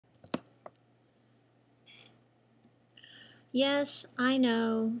Yes, I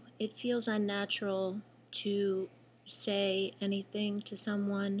know it feels unnatural to say anything to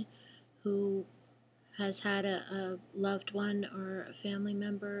someone who has had a loved one or a family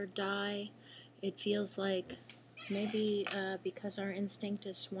member die. It feels like maybe because our instinct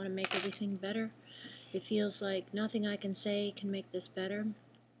is to want to make everything better, it feels like nothing I can say can make this better.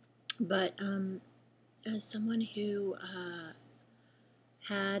 But as someone who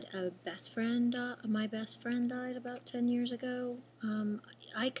had a best friend, my best friend died about 10 years ago.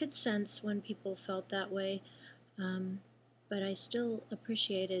 I could sense when people felt that way, um, but I still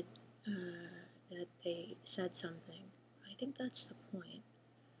appreciated that they said something. I think that's the point.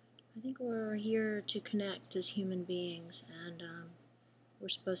 I think we're here to connect as human beings, and we're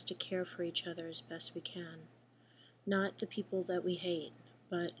supposed to care for each other as best we can. Not the people that we hate,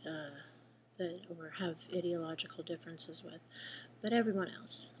 but that or have ideological differences with, but everyone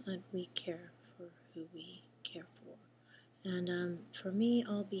else. We care for who we care for. And for me,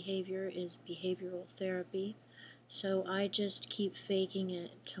 all behavior is behavioral therapy. So I just keep faking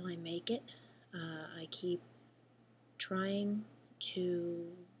it till I make it. I keep trying to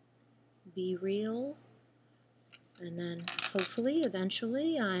be real, and then hopefully,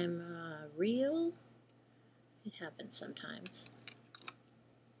 eventually, I'm real. It happens sometimes.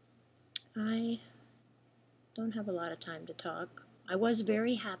 I don't have a lot of time to talk. I was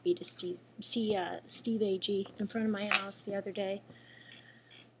very happy to see Steve Agee in front of my house the other day.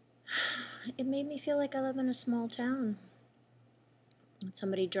 It made me feel like I live in a small town. When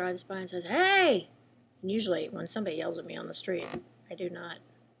somebody drives by and says, "Hey!" And usually when somebody yells at me on the street, I do not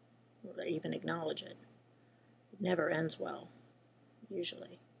even acknowledge it. It never ends well,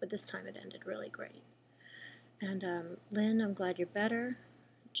 usually. But this time it ended really great. And Lynn, I'm glad you're better.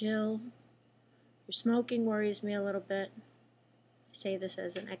 Jill, your smoking worries me a little bit. I say this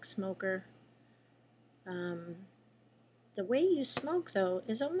as an ex-smoker. Um, the way you smoke, though,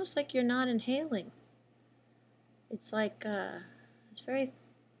 is almost like you're not inhaling. It's like, it's very,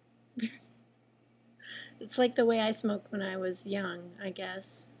 it's like the way I smoked when I was young, I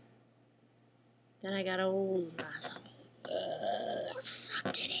guess. Then I got old and I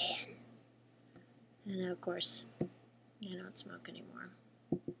sucked it in. And of course, I don't smoke anymore.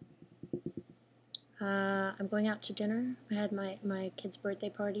 I'm going out to dinner. I had my kid's birthday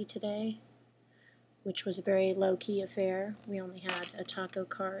party today, which was a very low-key affair. We only had a taco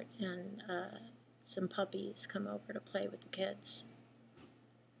cart and some puppies come over to play with the kids.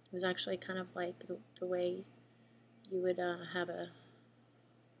 It was actually kind of like the way you would have a,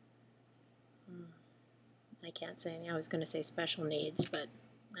 I can't say anything. I was going to say special needs, but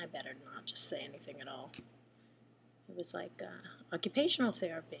I better not just say anything at all. It was like occupational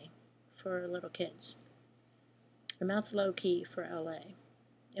therapy for little kids. And that's low-key for LA,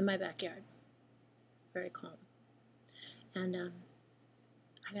 in my backyard. Very calm. And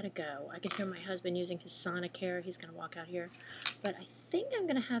I gotta go. I can hear my husband using his Sonicare. He's gonna walk out here. But I think I'm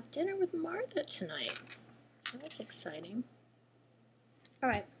gonna have dinner with Martha tonight. So that's exciting.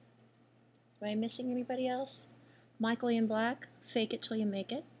 Alright. Am I missing anybody else? Michael Ian Black, fake it till you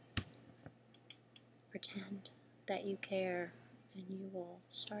make it. Pretend that you care and you will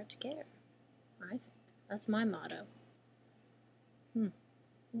start to care. I think that's my motto.